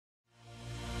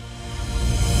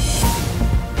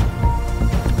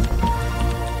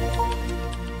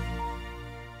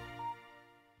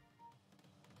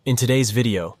In today's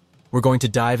video, we're going to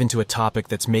dive into a topic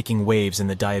that's making waves in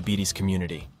the diabetes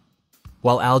community.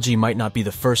 While algae might not be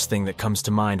the first thing that comes to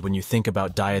mind when you think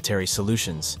about dietary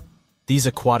solutions, these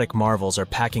aquatic marvels are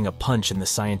packing a punch in the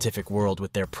scientific world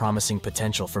with their promising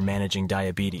potential for managing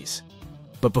diabetes.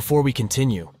 But before we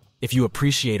continue, if you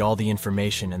appreciate all the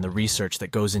information and the research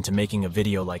that goes into making a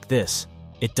video like this,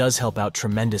 it does help out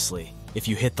tremendously if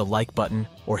you hit the like button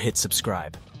or hit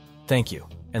subscribe. Thank you,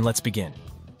 and let's begin.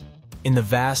 In the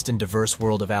vast and diverse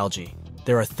world of algae,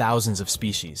 there are thousands of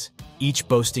species, each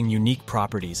boasting unique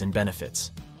properties and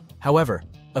benefits. However,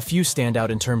 a few stand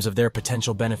out in terms of their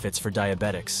potential benefits for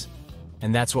diabetics,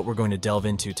 and that's what we're going to delve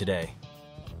into today.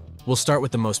 We'll start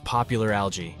with the most popular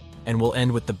algae, and we'll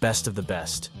end with the best of the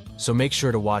best, so make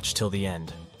sure to watch till the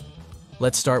end.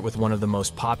 Let's start with one of the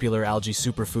most popular algae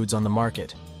superfoods on the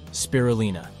market,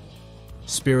 spirulina.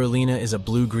 Spirulina is a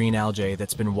blue-green algae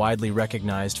that's been widely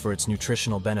recognized for its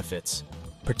nutritional benefits,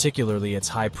 particularly its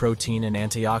high protein and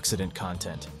antioxidant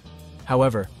content.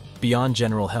 However, beyond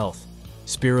general health,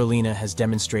 spirulina has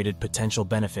demonstrated potential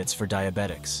benefits for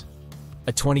diabetics.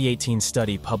 A 2018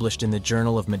 study published in the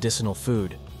Journal of Medicinal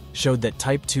Food showed that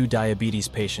type 2 diabetes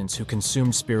patients who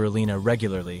consumed spirulina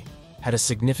regularly had a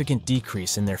significant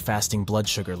decrease in their fasting blood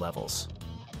sugar levels.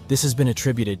 This has been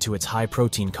attributed to its high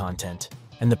protein content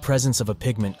and the presence of a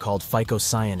pigment called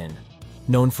phycocyanin,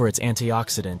 known for its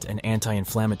antioxidant and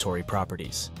anti-inflammatory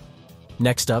properties.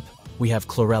 Next up, we have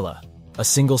chlorella, a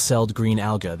single-celled green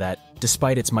alga that,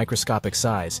 despite its microscopic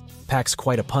size, packs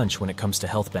quite a punch when it comes to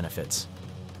health benefits.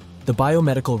 The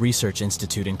Biomedical Research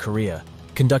Institute in Korea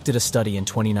conducted a study in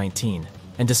 2019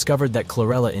 and discovered that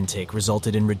chlorella intake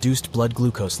resulted in reduced blood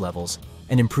glucose levels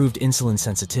and improved insulin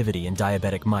sensitivity in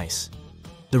diabetic mice.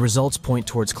 The results point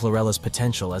towards chlorella's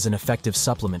potential as an effective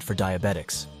supplement for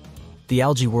diabetics. The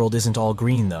algae world isn't all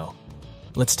green, though.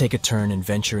 Let's take a turn and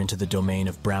venture into the domain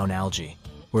of brown algae,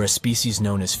 where a species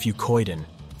known as fucoidan,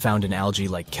 found in algae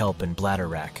like kelp and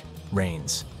bladderwrack,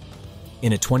 reigns.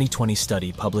 In a 2020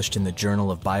 study published in the Journal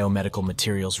of Biomedical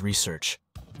Materials Research,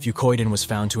 fucoidan was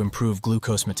found to improve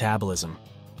glucose metabolism,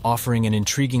 offering an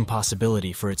intriguing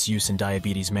possibility for its use in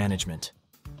diabetes management.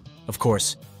 Of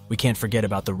course, we can't forget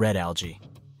about the red algae,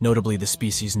 notably the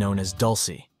species known as dulse.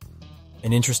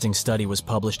 An interesting study was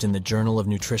published in the Journal of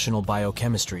Nutritional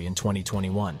Biochemistry in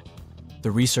 2021. The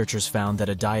researchers found that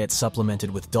a diet supplemented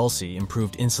with dulse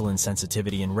improved insulin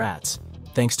sensitivity in rats,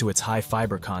 thanks to its high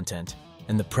fiber content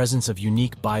and the presence of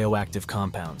unique bioactive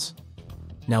compounds.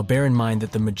 Now bear in mind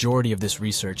that the majority of this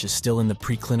research is still in the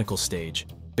preclinical stage,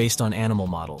 based on animal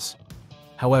models.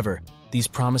 However, these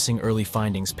promising early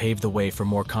findings pave the way for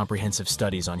more comprehensive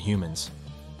studies on humans.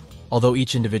 Although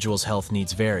each individual's health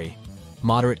needs vary,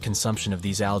 moderate consumption of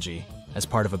these algae, as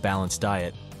part of a balanced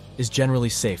diet, is generally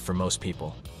safe for most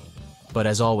people. But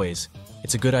as always,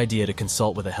 it's a good idea to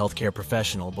consult with a healthcare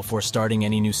professional before starting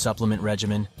any new supplement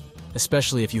regimen,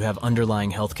 especially if you have underlying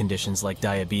health conditions like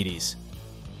diabetes.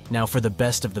 Now for the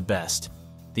best of the best,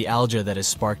 the alga that has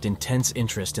sparked intense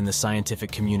interest in the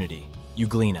scientific community,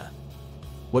 euglena.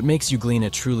 What makes euglena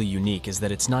truly unique is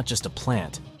that it's not just a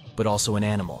plant, but also an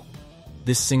animal.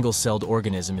 This single-celled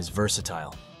organism is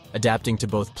versatile, adapting to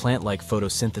both plant-like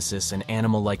photosynthesis and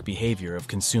animal-like behavior of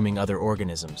consuming other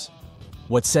organisms.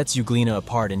 What sets euglena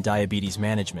apart in diabetes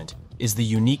management is the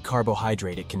unique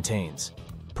carbohydrate it contains,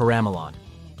 paramylon.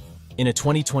 In a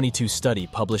 2022 study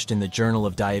published in the Journal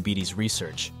of Diabetes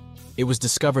Research, it was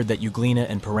discovered that euglena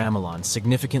and paramylon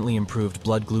significantly improved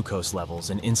blood glucose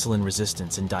levels and insulin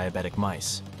resistance in diabetic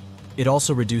mice. It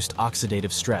also reduced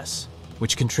oxidative stress,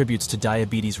 which contributes to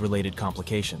diabetes-related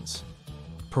complications.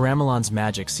 Paramylon's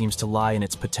magic seems to lie in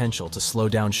its potential to slow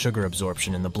down sugar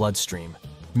absorption in the bloodstream,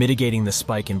 mitigating the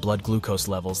spike in blood glucose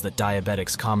levels that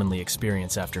diabetics commonly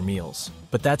experience after meals.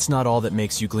 But that's not all that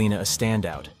makes euglena a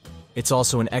standout. It's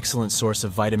also an excellent source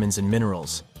of vitamins and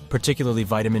minerals, particularly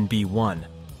vitamin B1,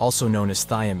 also known as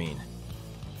thiamine.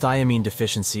 Thiamine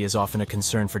deficiency is often a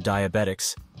concern for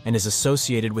diabetics and is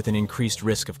associated with an increased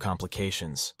risk of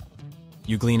complications.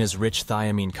 Euglena's rich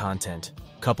thiamine content,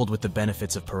 coupled with the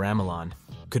benefits of paramylon,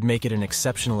 could make it an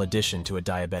exceptional addition to a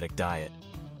diabetic diet.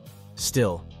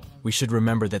 Still, we should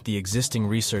remember that the existing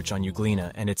research on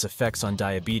euglena and its effects on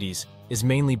diabetes is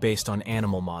mainly based on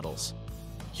animal models.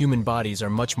 Human bodies are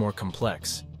much more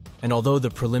complex, and although the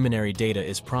preliminary data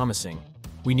is promising,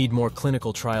 we need more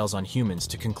clinical trials on humans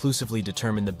to conclusively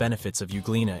determine the benefits of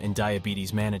euglena in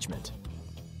diabetes management.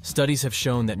 Studies have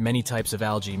shown that many types of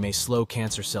algae may slow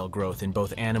cancer cell growth in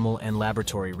both animal and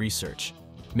laboratory research,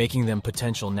 making them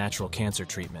potential natural cancer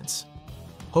treatments.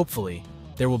 Hopefully,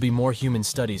 there will be more human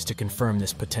studies to confirm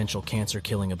this potential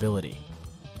cancer-killing ability.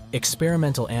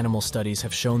 Experimental animal studies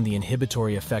have shown the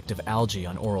inhibitory effect of algae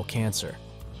on oral cancer,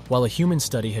 while a human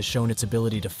study has shown its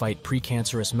ability to fight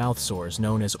precancerous mouth sores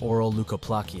known as oral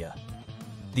leukoplakia.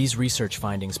 These research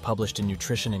findings, published in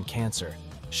Nutrition and Cancer,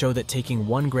 show that taking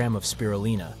 1 gram of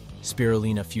spirulina,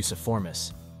 Spirulina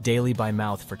fusiformis, daily by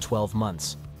mouth for 12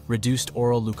 months reduced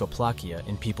oral leukoplakia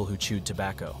in people who chewed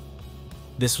tobacco.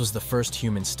 This was the first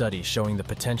human study showing the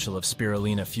potential of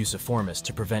Spirulina fusiformis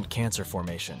to prevent cancer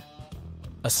formation.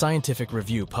 A scientific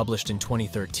review published in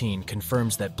 2013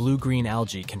 confirms that blue-green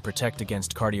algae can protect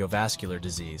against cardiovascular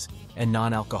disease and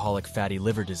non-alcoholic fatty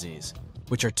liver disease,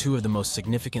 which are 2 of the most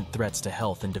significant threats to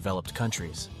health in developed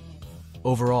countries.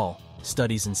 Overall,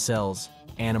 studies in cells,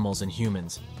 animals, and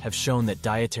humans have shown that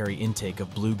dietary intake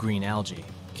of blue-green algae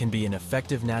can be an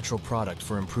effective natural product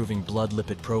for improving blood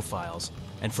lipid profiles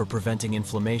and for preventing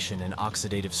inflammation and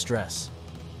oxidative stress,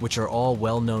 which are all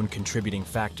well-known contributing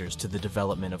factors to the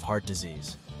development of heart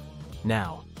disease.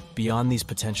 Now, beyond these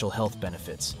potential health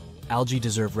benefits, algae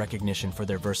deserve recognition for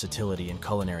their versatility in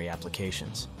culinary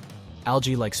applications.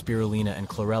 Algae like spirulina and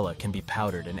chlorella can be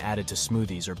powdered and added to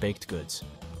smoothies or baked goods.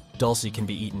 Dulse can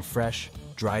be eaten fresh,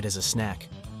 dried as a snack,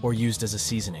 or used as a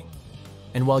seasoning.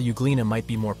 And while euglena might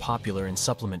be more popular in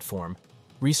supplement form,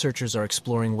 researchers are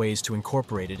exploring ways to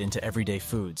incorporate it into everyday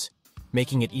foods,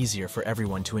 making it easier for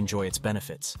everyone to enjoy its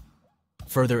benefits.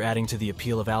 Further adding to the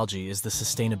appeal of algae is the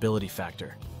sustainability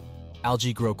factor.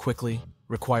 Algae grow quickly,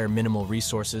 require minimal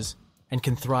resources, and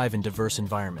can thrive in diverse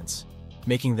environments,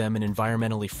 making them an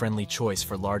environmentally friendly choice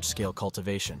for large-scale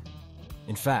cultivation.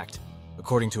 In fact,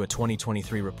 according to a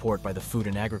 2023 report by the Food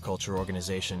and Agriculture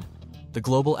Organization, the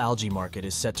global algae market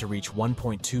is set to reach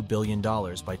 $1.2 billion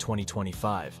by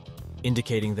 2025,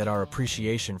 indicating that our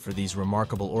appreciation for these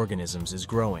remarkable organisms is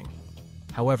growing.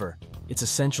 However, it's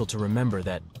essential to remember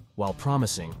that, while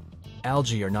promising,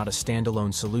 algae are not a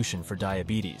standalone solution for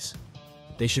diabetes.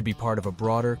 They should be part of a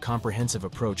broader, comprehensive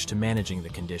approach to managing the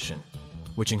condition,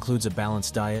 which includes a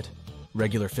balanced diet,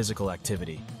 regular physical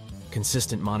activity,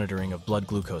 consistent monitoring of blood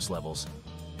glucose levels,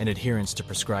 and adherence to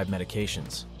prescribed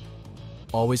medications.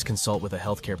 Always consult with a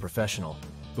healthcare professional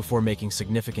before making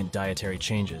significant dietary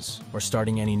changes or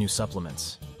starting any new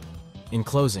supplements. In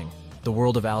closing, the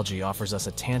world of algae offers us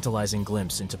a tantalizing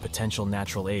glimpse into potential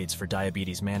natural aids for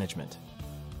diabetes management.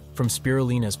 From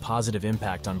spirulina's positive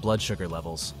impact on blood sugar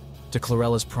levels, to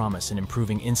chlorella's promise in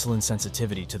improving insulin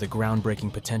sensitivity, to the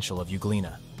groundbreaking potential of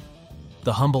euglena,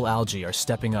 the humble algae are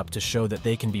stepping up to show that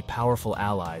they can be powerful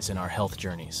allies in our health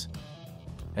journeys.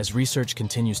 As research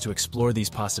continues to explore these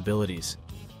possibilities,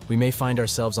 we may find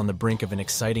ourselves on the brink of an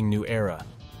exciting new era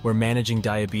where managing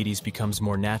diabetes becomes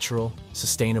more natural,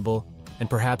 sustainable, and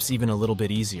perhaps even a little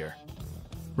bit easier.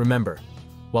 Remember,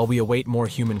 while we await more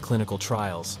human clinical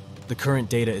trials, the current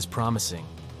data is promising,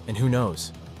 and who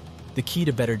knows? The key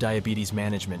to better diabetes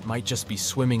management might just be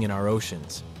swimming in our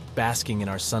oceans, basking in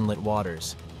our sunlit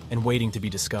waters, and waiting to be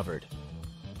discovered.